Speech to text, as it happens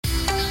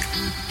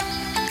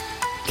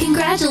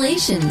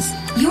Congratulations!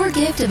 Your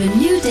gift of a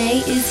new day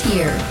is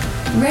here.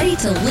 Ready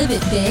to live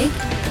it big?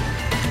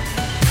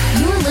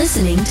 You're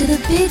listening to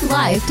the Big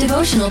Life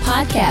Devotional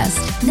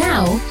Podcast.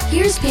 Now,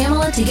 here's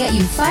Pamela to get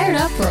you fired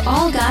up for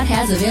all God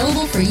has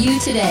available for you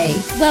today.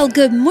 Well,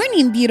 good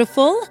morning,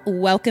 beautiful.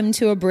 Welcome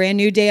to a brand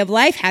new day of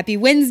life. Happy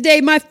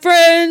Wednesday, my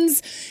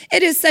friends.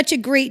 It is such a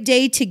great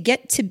day to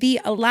get to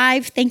be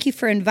alive. Thank you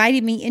for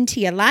inviting me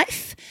into your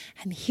life.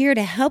 I'm here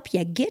to help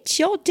you get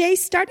your day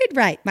started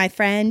right, my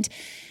friend.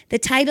 The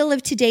title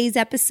of today's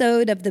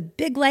episode of the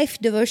Big Life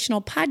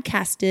Devotional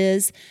Podcast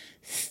is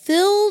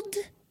Filled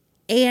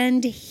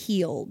and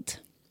Healed.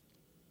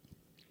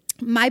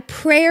 My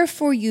prayer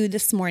for you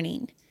this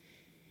morning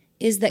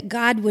is that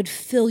God would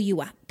fill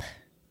you up.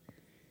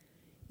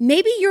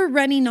 Maybe you're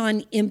running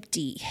on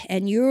empty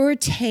and your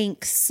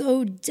tank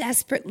so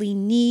desperately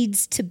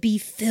needs to be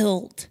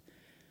filled.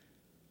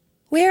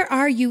 Where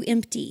are you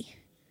empty?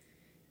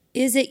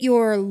 Is it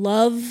your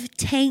love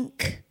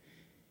tank,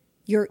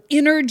 your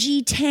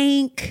energy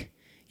tank,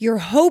 your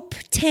hope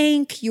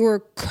tank, your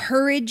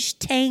courage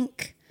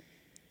tank?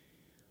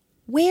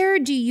 Where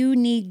do you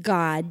need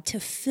God to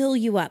fill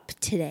you up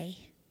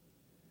today?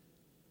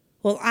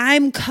 Well,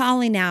 I'm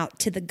calling out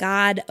to the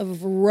God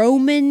of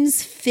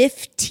Romans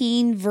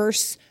 15,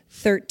 verse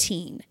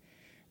 13,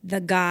 the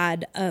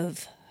God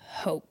of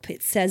hope.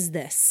 It says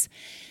this,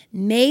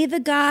 "May the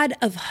God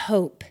of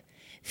hope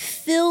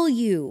fill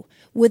you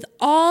with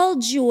all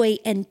joy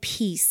and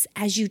peace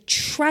as you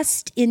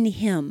trust in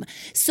him,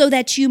 so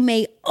that you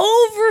may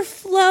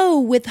overflow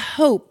with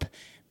hope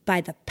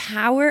by the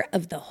power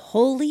of the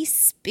Holy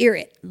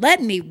Spirit."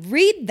 Let me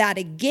read that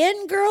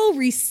again, girl.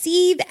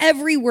 Receive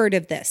every word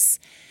of this.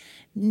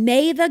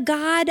 May the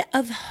God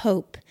of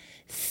hope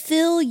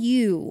fill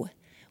you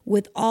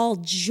with all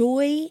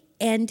joy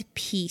and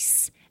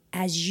peace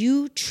as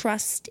you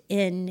trust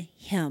in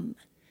him,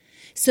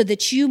 so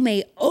that you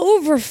may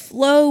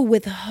overflow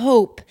with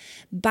hope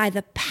by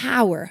the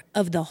power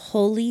of the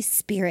Holy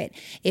Spirit.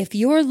 If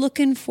you're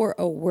looking for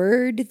a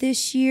word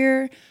this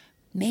year,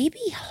 maybe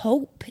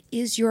hope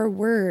is your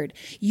word.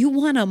 You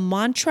want a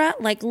mantra?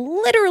 Like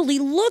literally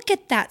look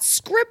at that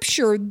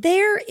scripture.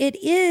 There it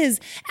is.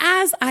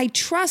 As I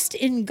trust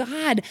in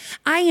God,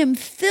 I am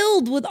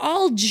filled with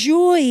all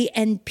joy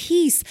and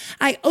peace.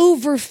 I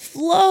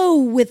overflow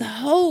with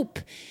hope.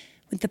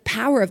 With the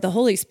power of the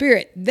Holy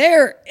Spirit,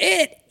 there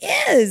it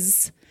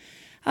is.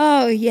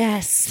 Oh,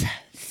 yes,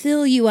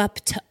 fill you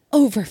up to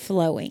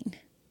overflowing.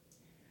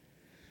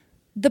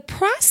 The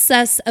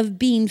process of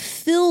being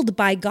filled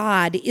by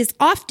God is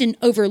often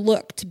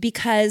overlooked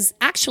because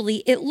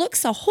actually it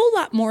looks a whole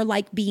lot more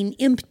like being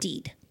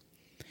emptied.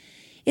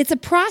 It's a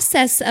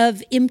process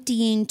of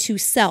emptying to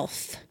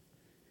self.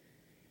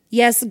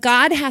 Yes,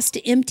 God has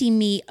to empty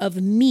me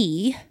of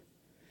me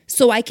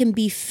so I can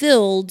be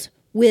filled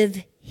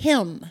with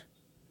him.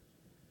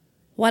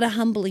 What a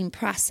humbling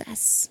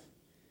process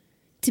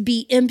to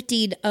be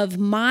emptied of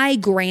my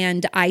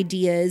grand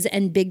ideas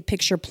and big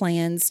picture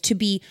plans, to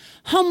be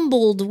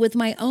humbled with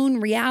my own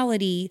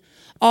reality,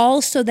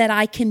 all so that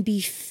I can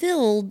be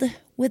filled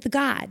with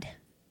God.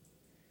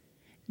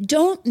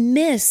 Don't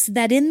miss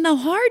that in the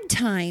hard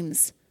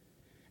times,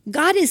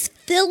 God is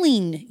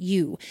filling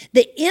you.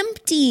 The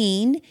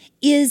emptying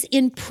is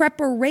in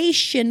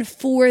preparation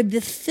for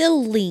the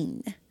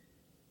filling.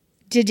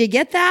 Did you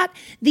get that?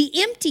 The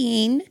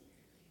emptying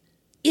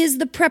is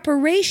the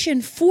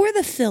preparation for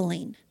the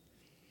filling.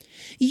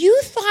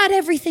 You thought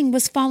everything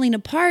was falling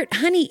apart.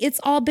 Honey,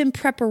 it's all been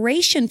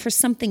preparation for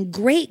something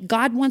great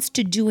God wants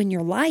to do in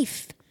your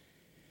life.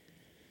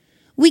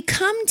 We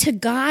come to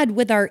God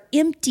with our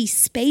empty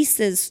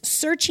spaces,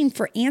 searching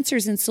for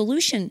answers and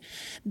solution,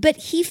 but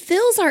he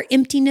fills our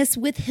emptiness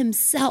with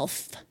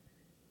himself.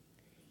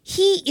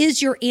 He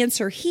is your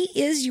answer. He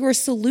is your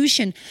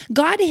solution.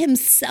 God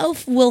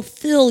himself will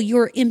fill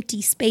your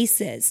empty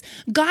spaces.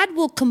 God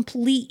will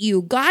complete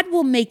you. God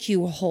will make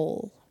you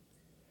whole.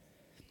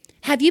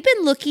 Have you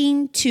been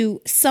looking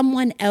to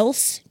someone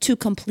else to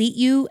complete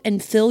you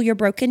and fill your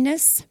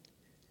brokenness?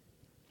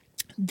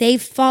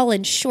 They've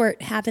fallen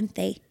short, haven't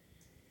they?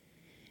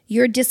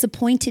 You're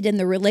disappointed in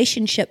the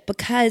relationship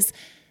because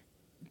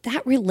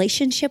that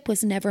relationship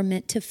was never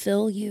meant to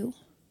fill you.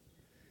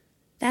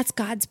 That's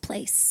God's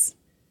place.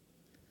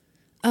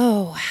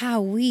 Oh,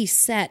 how we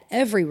set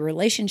every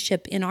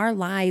relationship in our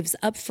lives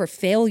up for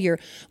failure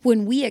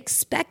when we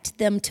expect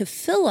them to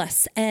fill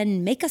us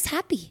and make us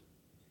happy.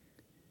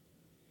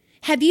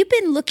 Have you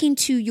been looking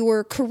to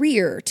your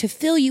career to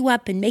fill you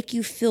up and make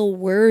you feel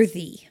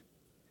worthy?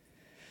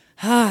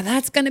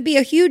 That's going to be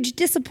a huge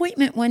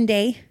disappointment one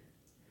day.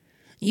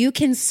 You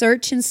can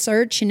search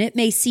and it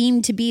may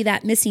seem to be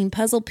that missing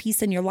puzzle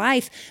piece in your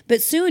life,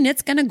 but soon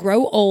it's going to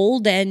grow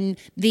old and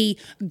the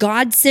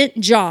God-sent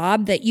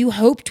job that you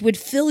hoped would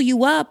fill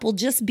you up will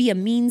just be a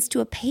means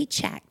to a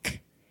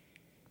paycheck.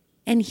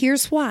 And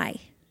here's why.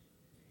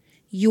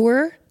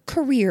 Your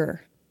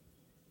career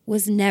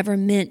was never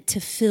meant to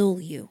fill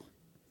you.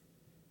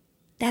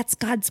 That's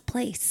God's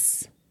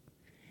place.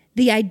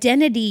 The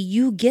identity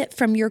you get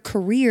from your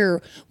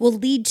career will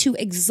lead to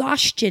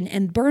exhaustion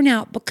and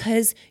burnout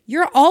because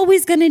you're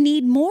always going to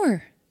need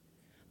more.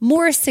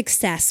 More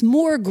success,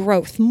 more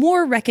growth,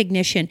 more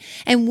recognition.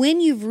 And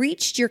when you've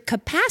reached your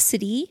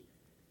capacity,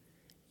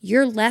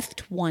 you're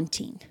left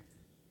wanting.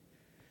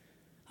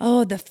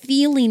 Oh, the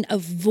feeling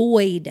of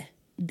void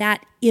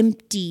that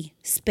empty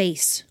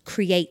space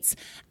creates.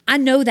 I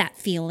know that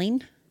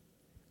feeling.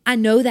 I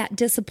know that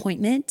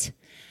disappointment.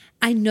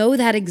 I know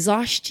that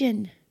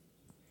exhaustion.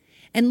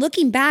 And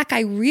looking back, I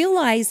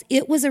realized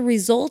it was a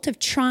result of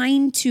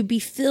trying to be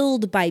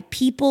filled by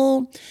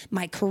people,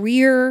 my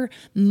career,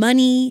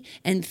 money,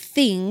 and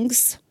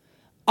things,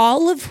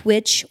 all of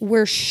which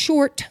were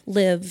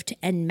short-lived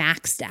and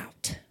maxed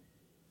out.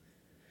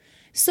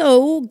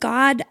 So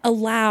God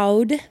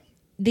allowed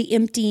the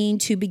emptying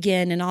to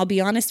begin. And I'll be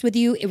honest with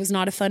you, it was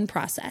not a fun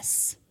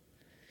process.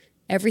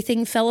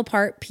 Everything fell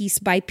apart piece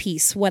by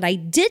piece. What I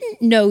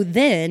didn't know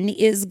then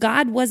is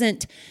God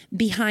wasn't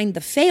behind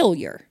the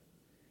failure.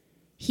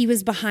 He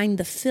was behind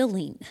the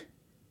filling.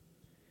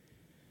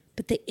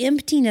 But the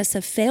emptiness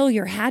of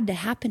failure had to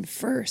happen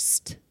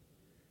first.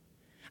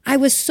 I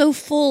was so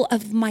full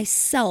of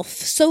myself,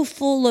 so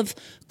full of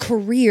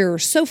career,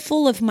 so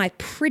full of my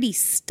pretty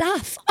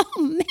stuff.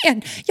 Oh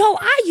man, y'all,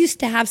 I used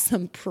to have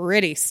some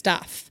pretty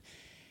stuff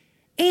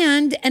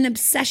and an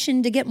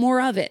obsession to get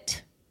more of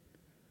it.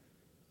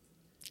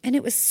 And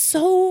it was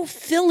so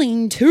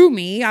filling to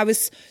me. I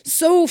was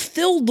so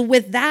filled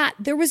with that.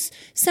 There was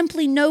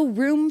simply no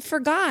room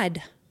for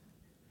God.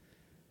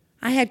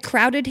 I had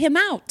crowded him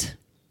out.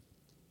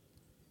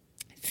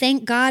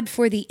 Thank God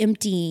for the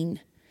emptying,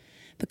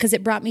 because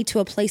it brought me to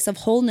a place of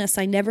wholeness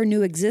I never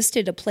knew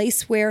existed, a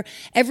place where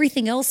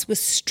everything else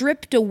was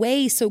stripped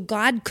away so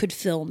God could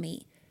fill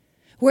me,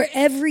 where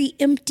every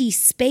empty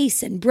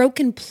space and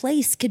broken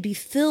place could be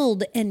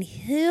filled and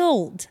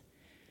healed.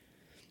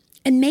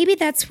 And maybe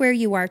that's where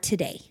you are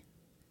today.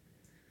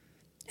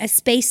 A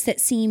space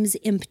that seems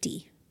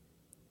empty,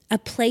 a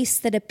place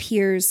that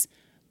appears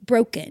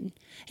broken,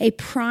 a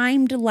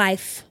primed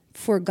life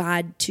for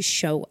God to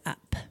show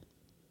up.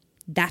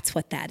 That's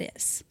what that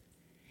is.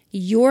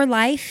 Your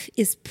life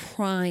is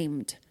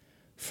primed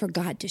for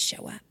God to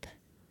show up.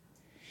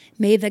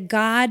 May the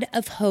God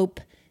of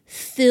hope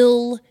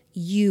fill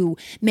you.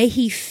 May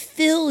he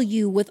fill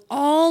you with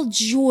all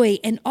joy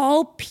and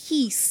all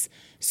peace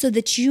so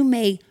that you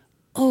may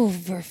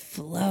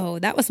overflow.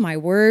 That was my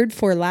word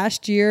for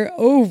last year,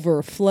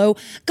 overflow.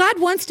 God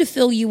wants to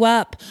fill you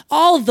up,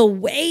 all the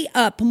way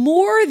up,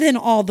 more than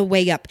all the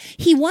way up.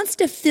 He wants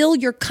to fill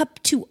your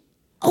cup to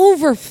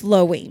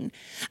overflowing.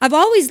 I've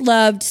always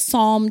loved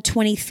Psalm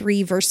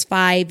 23, verse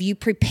 5. You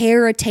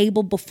prepare a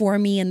table before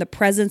me in the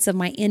presence of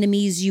my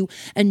enemies. You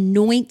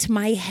anoint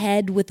my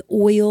head with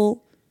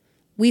oil.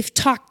 We've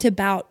talked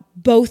about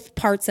both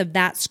parts of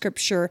that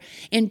scripture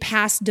in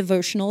past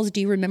devotionals.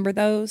 Do you remember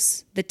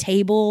those? The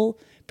table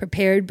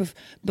prepared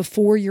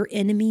before your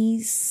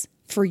enemies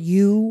for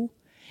you,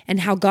 and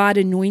how God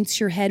anoints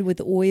your head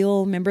with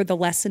oil. Remember the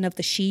lesson of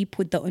the sheep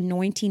with the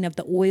anointing of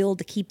the oil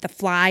to keep the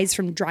flies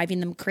from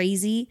driving them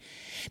crazy?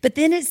 But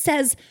then it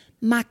says,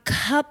 my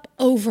cup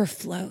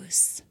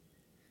overflows.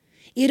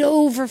 It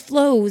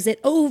overflows. It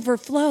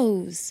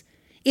overflows.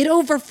 It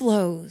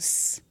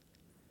overflows.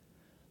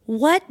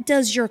 What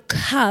does your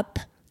cup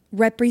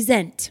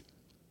represent?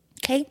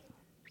 Okay?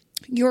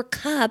 Your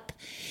cup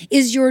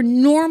is your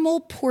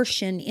normal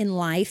portion in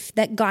life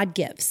that God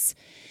gives.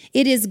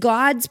 It is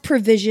God's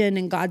provision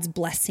and God's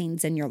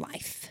blessings in your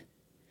life.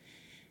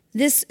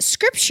 This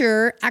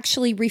scripture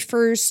actually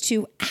refers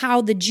to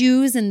how the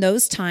Jews in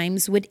those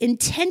times would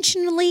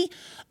intentionally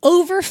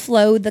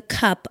overflow the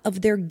cup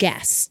of their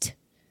guest.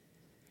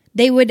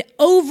 They would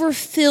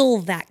overfill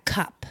that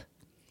cup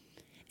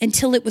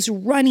until it was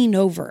running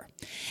over.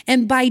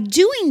 And by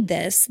doing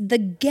this, the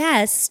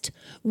guest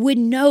would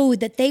know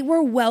that they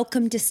were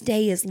welcome to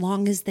stay as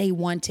long as they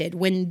wanted.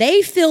 When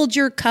they filled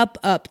your cup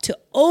up to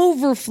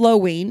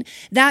overflowing,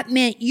 that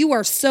meant you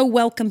are so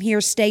welcome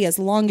here, stay as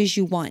long as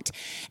you want.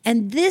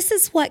 And this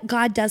is what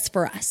God does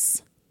for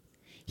us.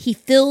 He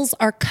fills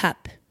our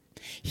cup.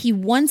 He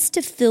wants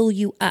to fill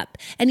you up.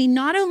 And he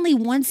not only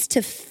wants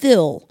to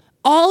fill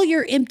all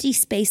your empty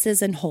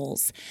spaces and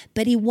holes,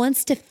 but he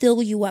wants to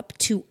fill you up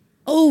to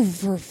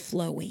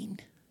overflowing.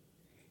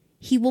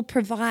 He will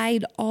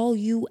provide all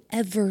you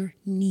ever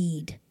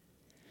need.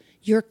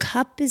 Your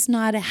cup is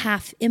not a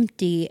half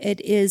empty, it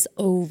is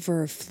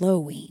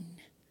overflowing.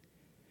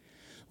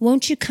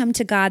 Won't you come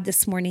to God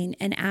this morning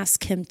and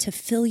ask him to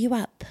fill you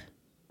up?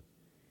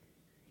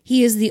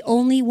 He is the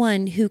only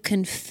one who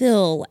can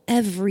fill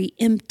every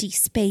empty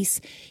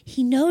space.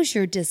 He knows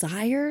your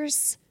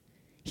desires.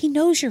 He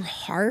knows your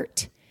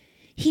heart.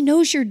 He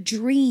knows your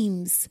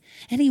dreams,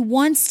 and he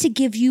wants to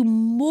give you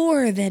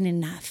more than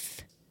enough.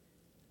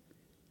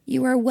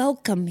 You are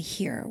welcome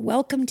here,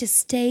 welcome to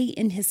stay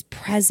in his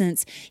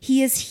presence.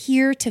 He is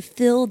here to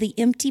fill the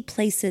empty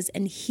places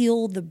and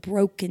heal the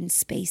broken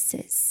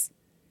spaces.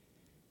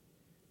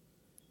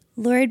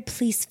 Lord,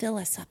 please fill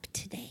us up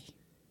today.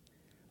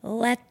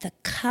 Let the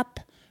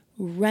cup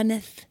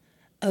runneth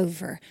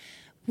over.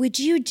 Would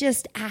you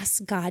just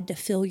ask God to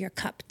fill your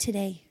cup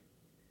today?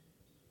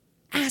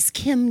 Ask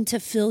him to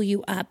fill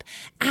you up.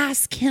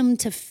 Ask him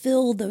to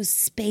fill those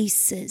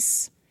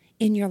spaces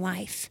in your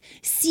life.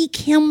 Seek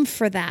him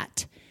for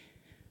that.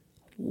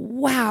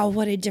 Wow,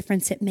 what a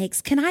difference it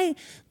makes. Can I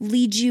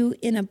lead you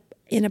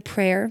in a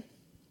prayer?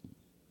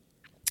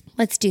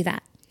 Let's do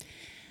that.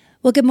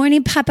 Well, good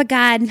morning, Papa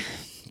God.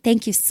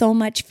 Thank you so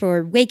much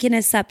for waking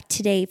us up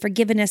today, for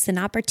giving us an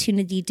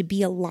opportunity to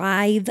be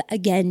alive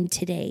again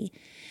today.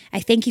 I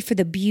thank you for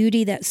the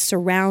beauty that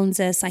surrounds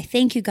us. I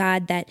thank you,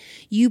 God, that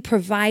you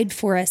provide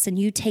for us and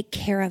you take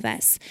care of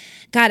us.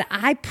 God,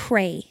 I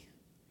pray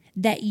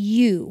that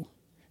you,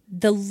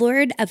 the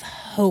Lord of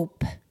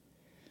hope,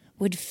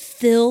 would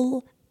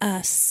fill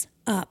us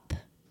up.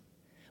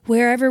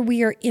 Wherever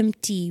we are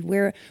empty,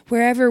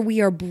 wherever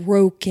we are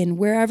broken,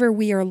 wherever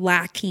we are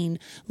lacking,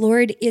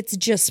 Lord, it's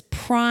just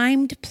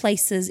primed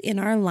places in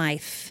our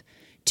life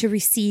to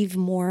receive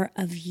more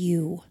of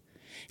you.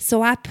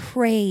 So I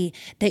pray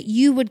that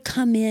you would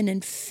come in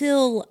and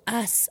fill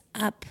us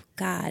up,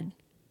 God.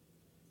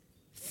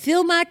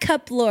 Fill my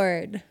cup,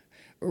 Lord.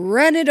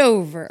 Run it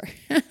over.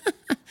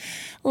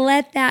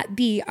 Let that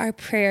be our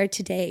prayer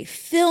today.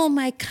 Fill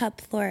my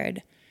cup,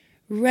 Lord.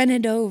 Run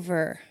it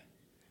over.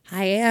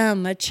 I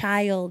am a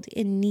child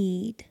in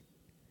need.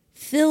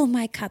 Fill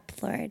my cup,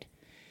 Lord.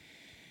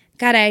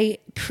 God, I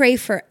pray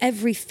for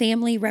every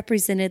family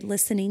represented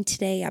listening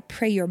today. I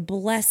pray your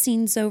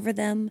blessings over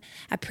them.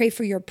 I pray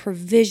for your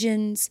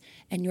provisions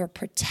and your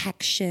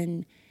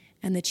protection,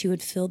 and that you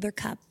would fill their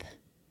cup.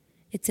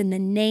 It's in the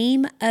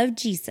name of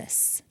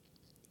Jesus.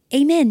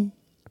 Amen.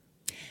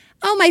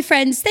 Oh, my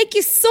friends, thank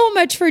you so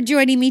much for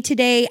joining me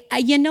today.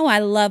 You know I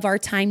love our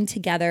time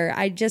together.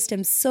 I just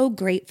am so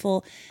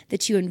grateful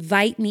that you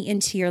invite me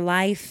into your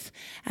life.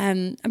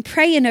 I'm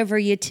praying over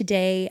you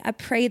today. I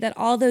pray that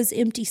all those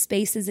empty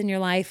spaces in your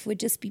life would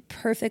just be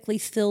perfectly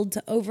filled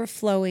to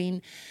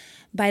overflowing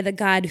by the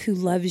God who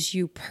loves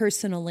you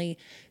personally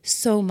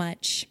so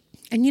much.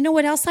 And you know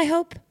what else I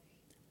hope?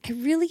 I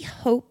really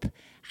hope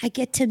I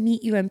get to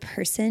meet you in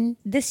person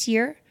this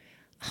year.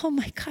 Oh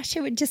my gosh,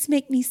 it would just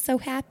make me so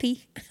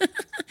happy.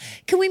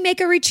 Can we make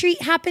a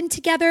retreat happen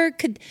together?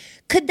 Could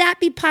that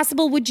be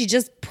possible? Would you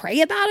just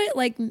pray about it?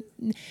 Like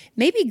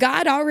maybe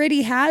God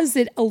already has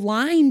it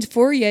aligned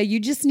for you.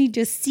 You just need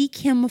to seek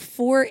him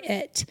for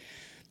it.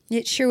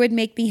 It sure would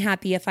make me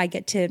happy if I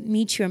get to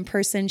meet you in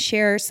person,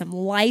 share some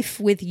life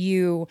with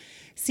you,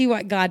 see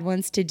what God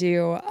wants to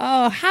do.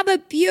 Oh, have a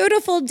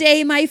beautiful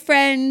day, my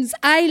friends.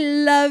 I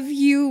love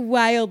you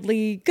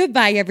wildly.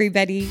 Goodbye,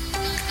 everybody.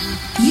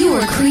 You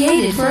were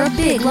created for a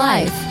big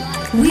life.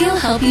 We'll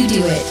help you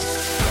do it.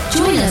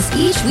 Join us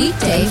each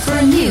weekday for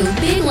a new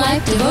Big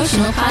Life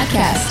devotional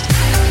podcast.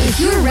 If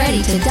you're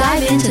ready to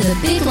dive into the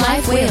Big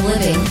Life way of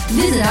living,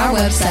 visit our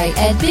website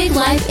at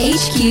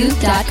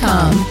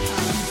biglifehq.com.